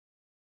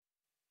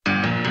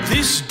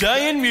This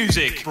Day in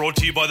Music, brought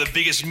to you by the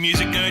biggest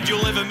music nerd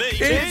you'll ever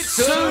meet. It's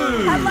Sue.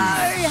 Hello,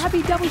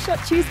 happy Double Shot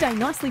Tuesday.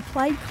 Nicely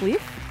played,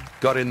 Cliff.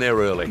 Got in there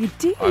early. You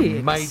did. I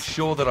made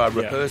sure that I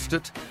rehearsed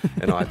it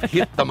and I've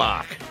hit the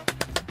mark.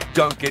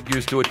 Don't get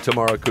used to it.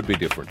 Tomorrow could be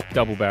different.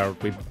 Double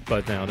barreled. We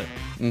both nailed it.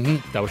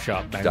 Mm-hmm. Double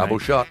shot. Bang, Double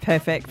bang. shot.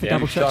 Perfect for Yeah,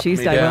 Double you Shot shot me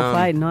Tuesday. Well down.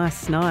 played.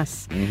 Nice,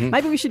 nice.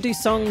 Maybe we should do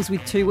songs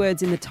with 2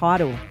 words in the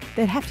title.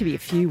 There'd have to be a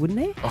few, wouldn't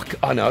there? Oh,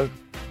 I know.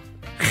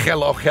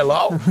 Hello.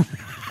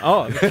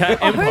 Oh, the Cat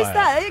Oh, Empire. who's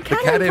that? The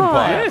Cat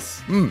Empire.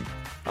 Yes.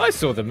 I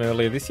saw them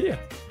earlier this year.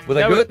 Were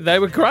they good? They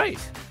were great.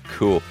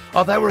 Cool.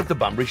 Oh, they were at the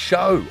Bunbury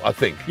show, I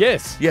think.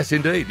 Yes. Yes,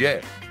 indeed,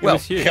 yeah. Well,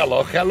 was huge.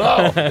 hello.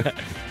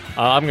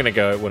 I'm going to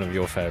go one of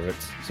your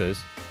favourites,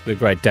 Suze. The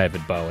great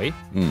David Bowie.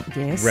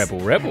 Yes.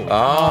 Rebel. Oh,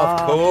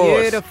 of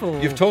course.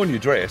 beautiful. You've torn your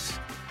dress.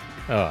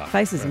 Oh.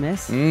 Face is a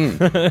mess.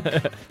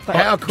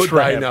 How could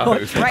they know?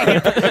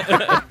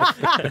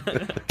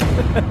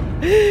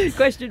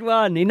 Question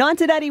 1. In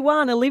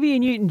 1981, Olivia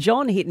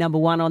Newton-John hit number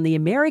 1 on the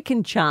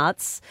American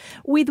charts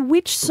with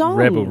which song?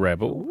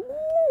 Rebel.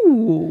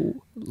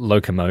 Ooh.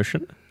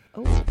 Locomotion.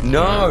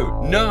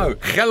 No.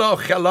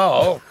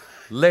 Hello.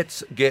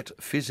 Let's get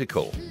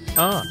physical.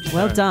 Oh,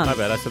 Well done. My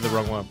bad, I said the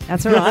wrong one.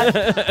 That's all right.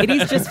 It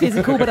is just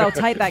physical, but I'll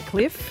take that,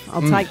 Cliff.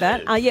 I'll take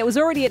that. It was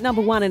already at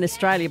number 1 in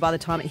Australia by the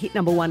time it hit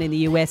number 1 in the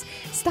US.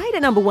 Stayed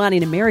at number 1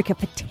 in America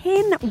for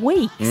 10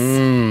 weeks.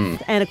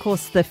 And, of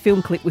course, the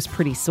film clip was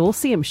pretty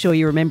saucy. I'm sure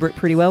you remember it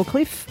pretty well,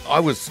 Cliff. I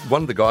was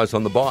one of the guys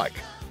on the bike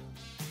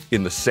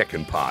in the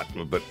second part,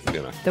 but,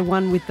 you know, The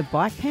one with the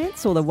bike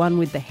pants or the one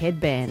with the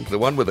headband? the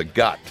one with a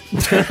gut.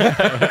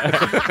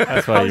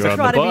 That's why I was you're on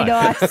trying the to be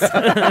bike.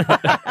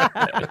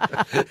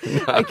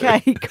 nice.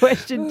 Okay,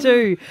 question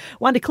 2.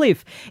 One to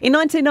Cliff. In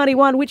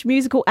 1991, which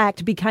musical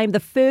act became the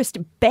first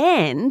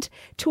band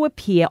to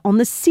appear on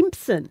The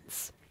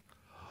Simpsons?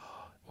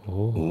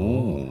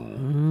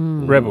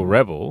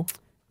 Rebel.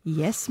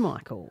 Yes,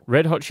 Michael.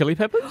 Red Hot Chili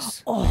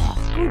Peppers?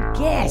 Good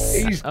guess.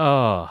 He's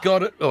Oh.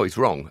 got it. Oh, he's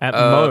wrong. At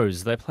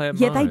Moe's. They play at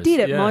Moe's. Yeah, they did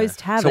at Yeah. Moe's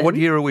Tavern. So what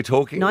year are we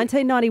talking?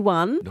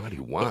 1991.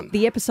 91.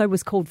 The episode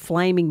was called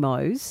Flaming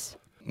Moe's.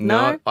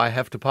 No, I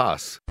have to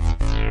pass.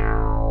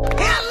 Hello,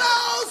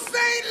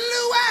 St.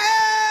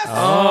 Louis!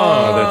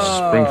 Oh, that's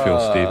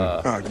Springfield,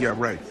 Stephen. Oh, yeah,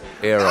 right.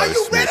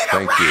 Aerosmith,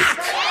 thank you.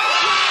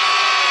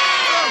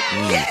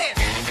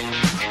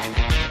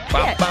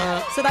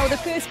 So they were the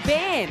first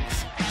band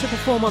to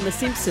perform on The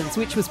Simpsons,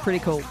 which was pretty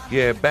cool.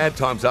 Yeah, bad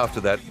times after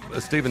that.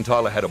 Steven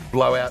Tyler had a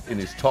blowout in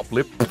his top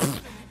lip.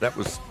 That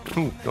was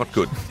not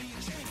good.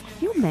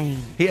 You're mean.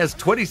 He has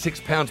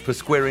 26 pounds per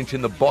square inch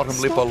in the bottom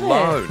lip Stop it.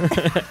 alone.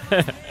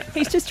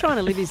 He's just trying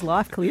to live his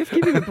life, Cliff.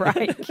 Give him a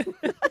break.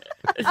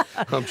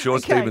 I'm sure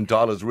Okay. Steven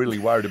Tyler's really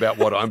worried about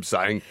what I'm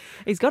saying.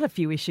 He's got a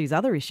few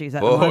other issues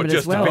at Oh, the moment as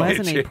just a well, bit,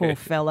 hasn't he, yeah. poor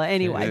fella?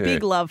 Anyway, Yeah.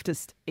 big love to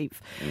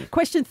Steve.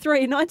 Question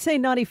 3. In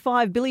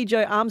 1995, Billy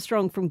Joe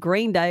Armstrong from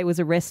Green Day was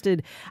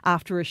arrested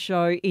after a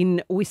show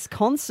in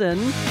Wisconsin.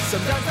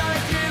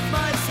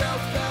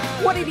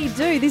 What did he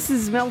do? This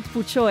is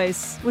multiple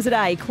choice. Was it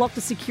A, clocked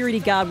a security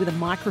guard with a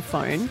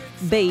microphone?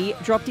 B,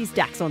 dropped his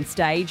Dax on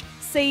stage?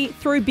 C,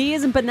 threw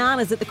beers and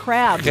bananas at the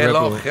crowd?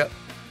 Hello.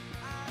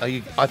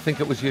 I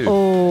think it was you. Oh,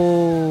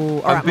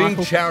 all I'm right, being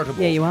Michael.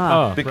 charitable. Yeah, you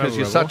are. Oh, Because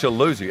you're Rebel. such a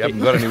loser. You haven't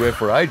got anywhere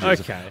for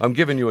ages. Okay. I'm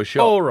giving you a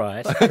shot. All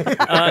right.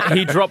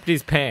 He dropped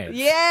his pants.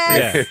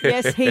 Yes,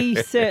 yes, he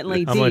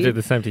certainly I'm going to do did.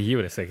 the same to you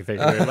in a second. Thank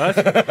you very much.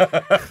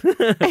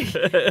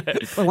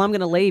 Well, I'm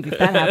going to leave if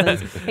that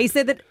happens. He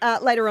said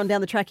that later on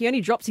down the track, he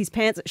only drops his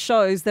pants at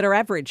shows that are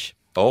average.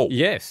 Oh.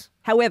 Yes.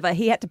 However,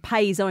 he had to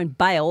pay his own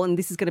bail, and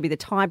this is going to be the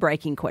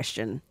tie-breaking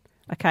question,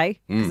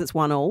 okay? Because it's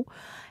 1-1.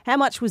 How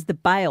much was the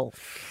bail?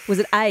 Was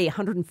it A,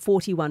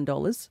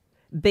 $141,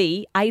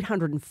 B,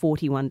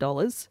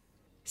 $841,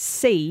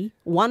 C,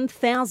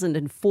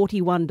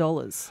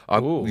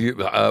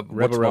 $1,041?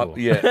 Rebel.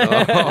 Yeah.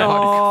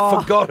 Oh,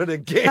 I forgot it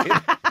again.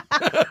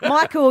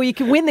 Michael, you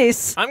can win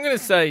this. I'm going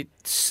to say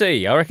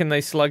C. I reckon they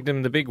slugged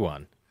him the big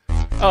one.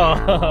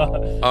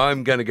 Oh.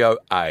 I'm going to go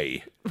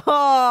A.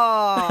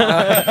 Oh,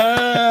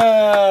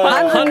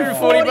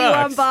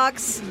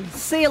 $141.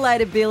 See you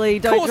later, Billy.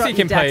 Don't Course drop he your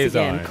can pay Dax his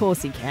again. own. Of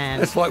course he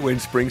can. It's like when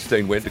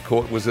Springsteen went to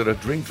court. Was it a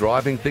drink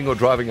driving thing or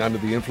driving under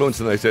the influence?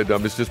 And they said,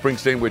 Mr.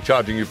 Springsteen, we're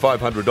charging you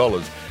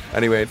 $500.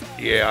 And he went,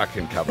 yeah, I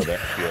can cover that.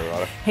 Yeah,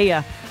 right.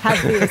 Here,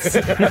 have this.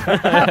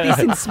 Have this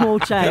in small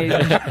change.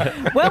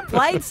 Well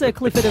played, Sir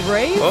Clifford of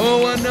Reeve.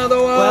 Oh, another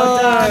one.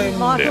 Well done,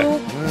 Michael.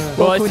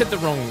 Well, I said the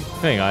wrong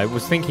thing. I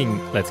was thinking,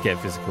 let's get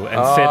physical,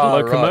 and said Oh,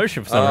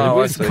 locomotion right. for some reason. Oh, It I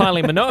was see.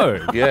 Kylie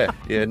Minogue.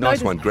 Yeah,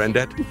 nice one,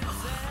 Grandad.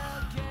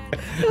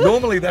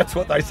 Normally that's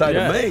what they say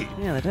Yeah. to me.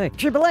 Yeah, they do.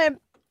 Triple M.